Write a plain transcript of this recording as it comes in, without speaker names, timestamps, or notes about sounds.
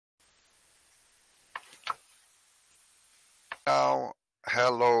Now,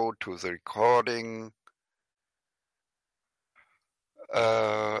 hello to the recording.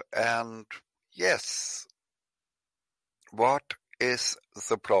 And yes, what is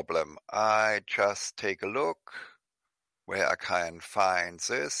the problem? I just take a look where I can find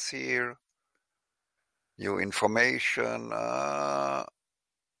this here. New information.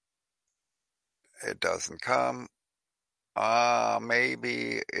 It doesn't come.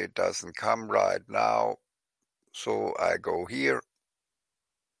 Maybe it doesn't come right now. So I go here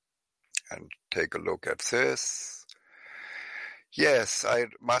and take a look at this. Yes, I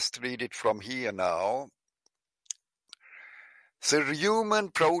must read it from here now. The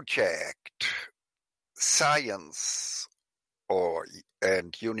human project, science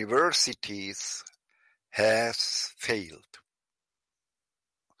and universities has failed.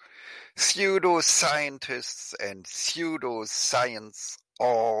 Pseudo-scientists and pseudo-science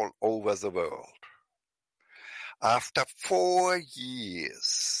all over the world. After 4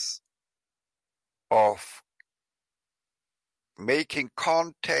 years of making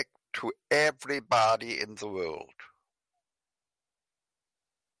contact to everybody in the world,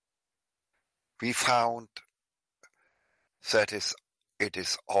 we found that it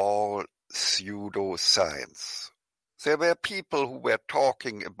is all pseudoscience. There were people who were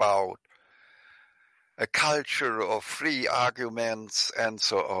talking about a culture of free arguments and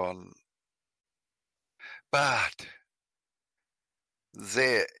so on. But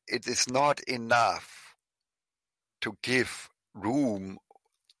it is not enough to give room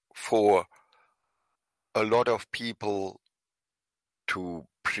for a lot of people to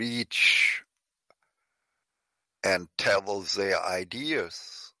preach and tell their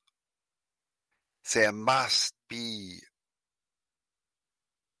ideas. There must be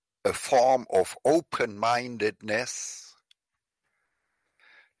a form of open-mindedness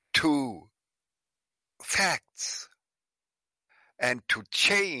to facts and to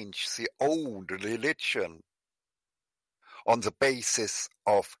change the old religion on the basis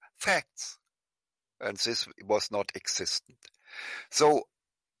of facts. And this was not existent. So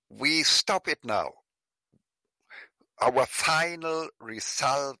we stop it now. Our final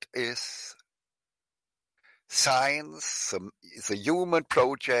result is science, the human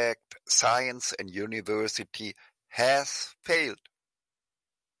project, science and university has failed.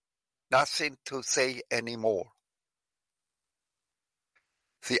 Nothing to say anymore.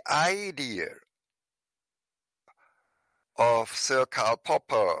 The idea of Sir Karl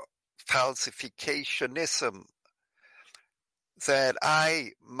Popper, falsificationism, that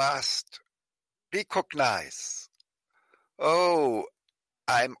I must recognize,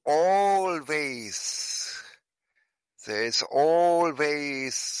 there's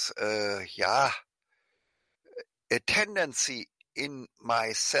always, a tendency in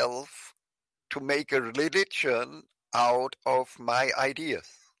myself to make a religion out of my ideas.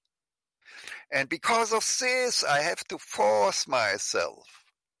 And because of this, I have to force myself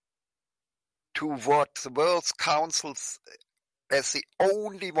to what the World Council, as the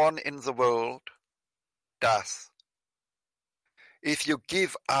only one in the world, does. If you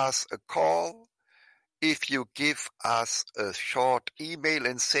give us a call, if you give us a short email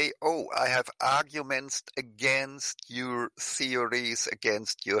and say, I have arguments against your theories,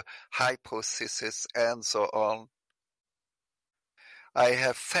 against your hypothesis, and so on. I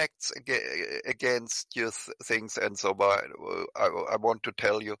have facts against your things, and so on. I want to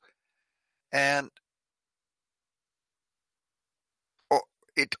tell you. And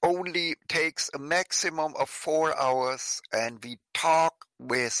it only takes a maximum of 4 hours, and we talk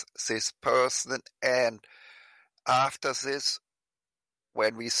with this person, and after this,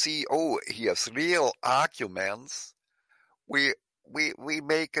 when we see, he has real arguments, we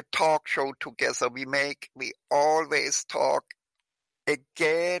make a talk show together. We always talk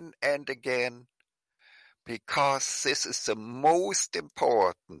again and again, because this is the most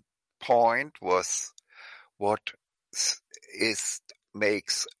important point, was what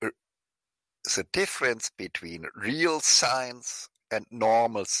makes the difference between real science and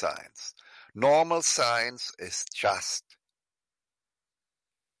normal science. Normal science is just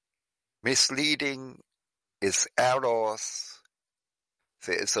misleading, is errors.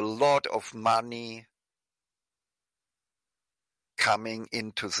 There is a lot of money coming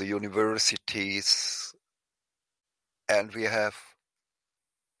into the universities, and we have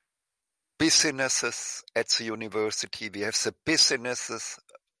businesses at the university. We have the businesses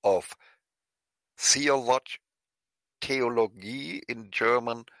of theology in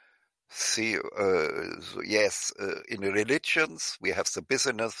German. In religions, we have the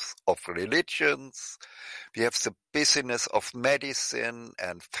business of religions. We have the business of medicine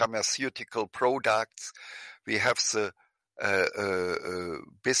and pharmaceutical products. We have the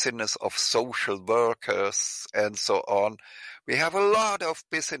business of social workers and so on. We have a lot of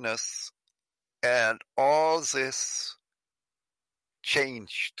business, and all this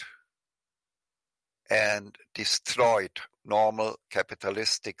changed and destroyed normal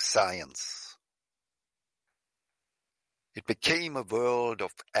capitalistic science. It became a world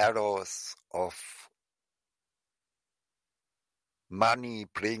of errors, of money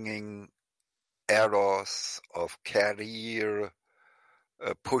bringing errors, of career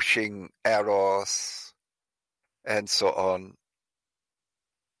pushing errors, and so on.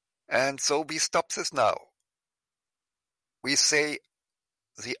 And so we stop this now. We say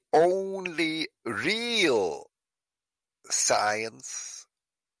the only real science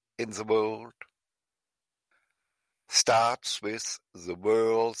in the world starts with the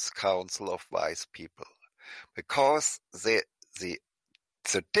world's Council of Wise People, because the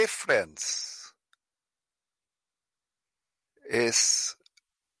difference is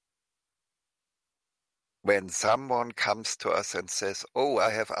when someone comes to us and says, "Oh,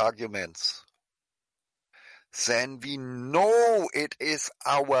 I have arguments," then we know it is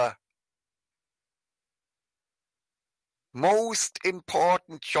our most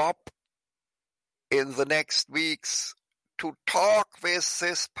important job in the next weeks to talk with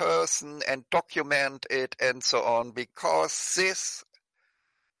this person and document it and so on, because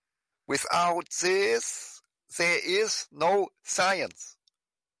without this, there is no science.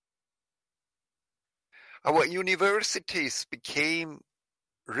 Our universities became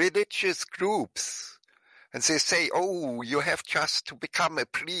religious groups, and they say, "Oh, you have just to become a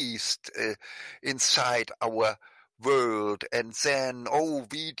priest inside our world, and then,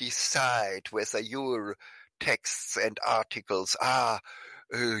 we decide whether your texts and articles are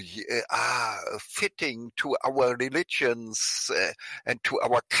fitting to our religions and to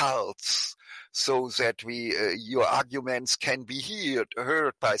our cults, so that your arguments can be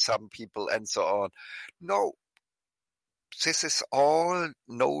heard by some people," and so on. No, this is all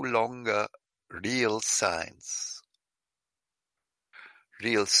no longer real science.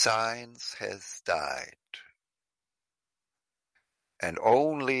 Real science has died. And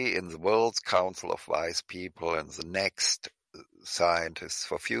only in the World's Council of Wise People and the next Scientists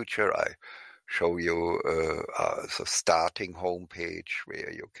for Future, I show you the starting homepage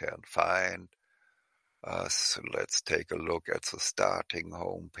where you can find us. Let's take a look at the starting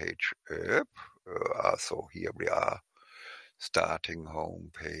homepage. So here we are, starting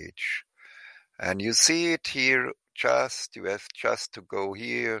homepage. And you see it here, you have just to go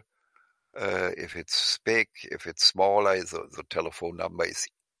here. If it's big, if it's smaller, the telephone number is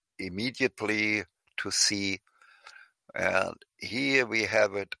immediately to see. And here we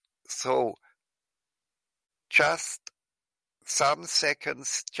have it. So just some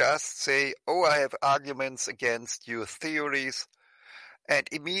seconds, just say, "Oh, I have arguments against your theories." And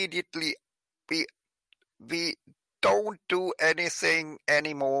immediately we don't do anything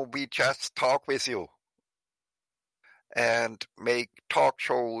anymore. We just talk with you and make talk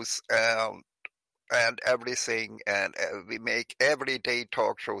shows and everything, and we make everyday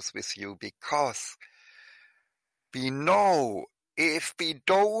talk shows with you, because we know if we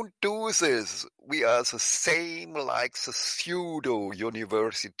don't do this, we are the same like the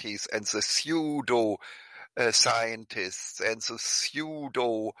pseudo-universities and the pseudo-scientists and the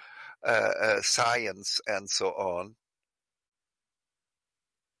pseudo-science and so on.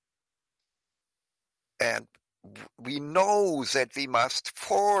 And we know that we must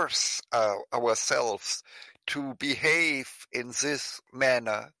force ourselves to behave in this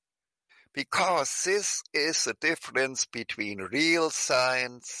manner, because this is the difference between real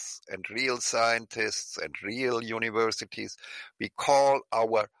science and real scientists and real universities. We call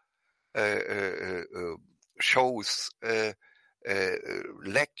our shows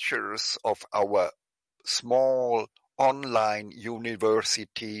lectures of our small online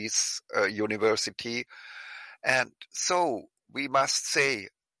university. And so we must say,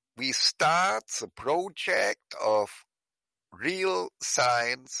 we start the project of real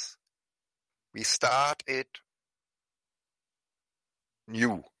science. We start it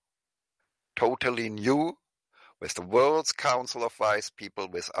new, totally new, with the World's Council of Wise People,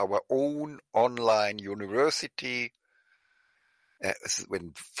 with our own online university,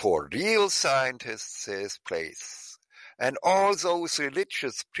 when for real scientists there's place. And all those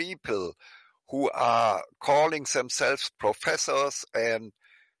religious people who are calling themselves professors and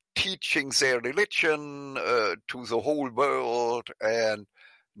teaching their religion to the whole world and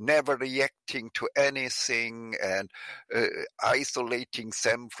never reacting to anything and isolating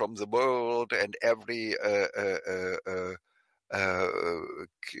them from the world and every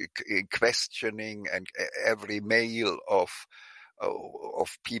questioning and every mail of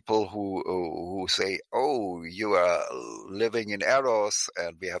people who say, "Oh, you are living in errors,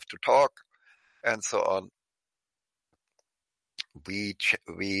 and we have to talk," and so on. We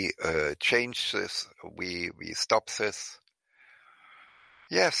change this. We stop this.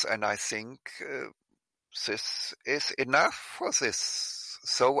 Yes, and I think this is enough for this.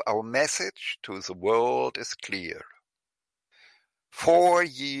 So our message to the world is clear. 4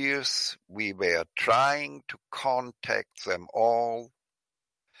 years we were trying to contact them all,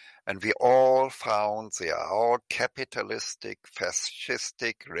 and we all found they are all capitalistic,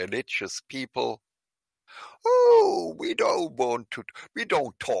 fascistic, religious people. Oh, we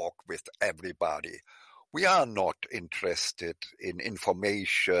don't talk with everybody. We are not interested in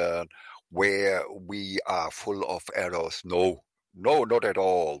information where we are full of errors. No, not at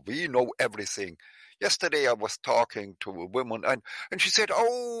all. We know everything. Yesterday I was talking to a woman and she said,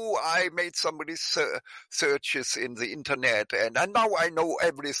 "Oh, I made some searches in the internet and now I know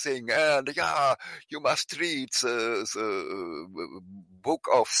everything. And yeah, you must read the book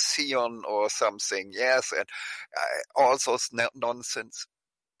of Sion or something." Yes, and all those nonsense.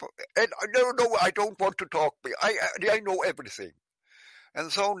 And no, I don't want to talk. I know everything.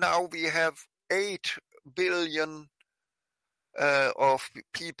 And so now we have 8 billion of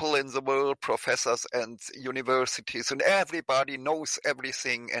people in the world, professors and universities, and everybody knows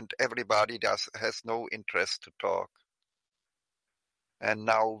everything and everybody has no interest to talk. And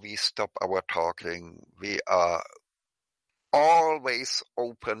now we stop our talking. We are always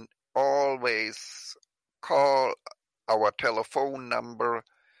open, always call our telephone number,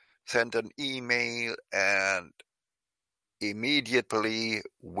 send an email, and immediately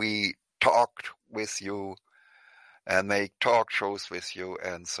we talked with you and make talk shows with you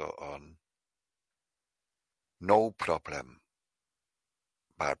and so on. No problem.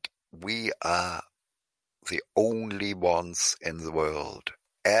 But we are the only ones in the world.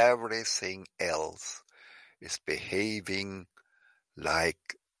 Everything else is behaving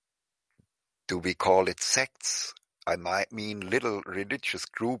like, do we call it sects? I might mean little religious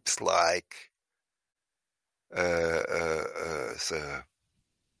groups like the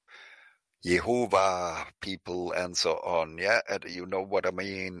Jehovah people and so on, yeah, and you know what I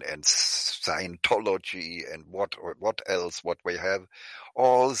mean, and Scientology and what else, what we have,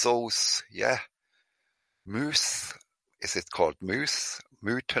 all those, yeah, myths, is it called myths,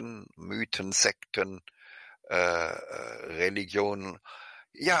 Mythen, Sekten, religion,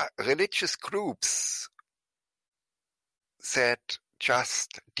 yeah, religious groups that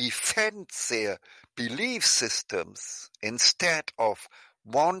just defend their belief systems instead of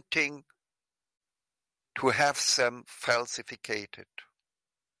wanting to have them falsified.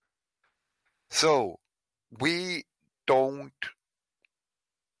 So we don't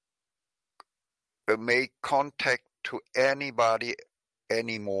make contact to anybody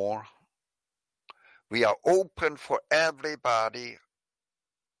anymore. We are open for everybody.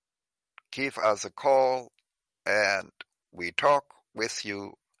 Give us a call and we talk with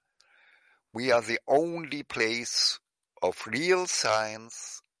you. We are the only place of real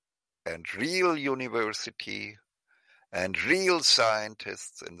science and real university and real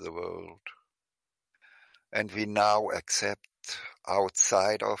scientists in the world. And we now accept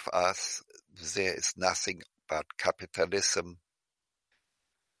outside of us there is nothing but capitalism,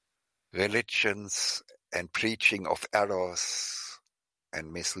 religions, and preaching of errors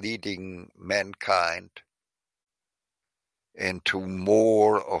and misleading mankind into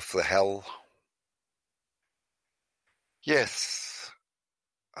more of the hell. Yes,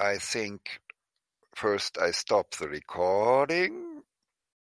 I think first I stop the recording.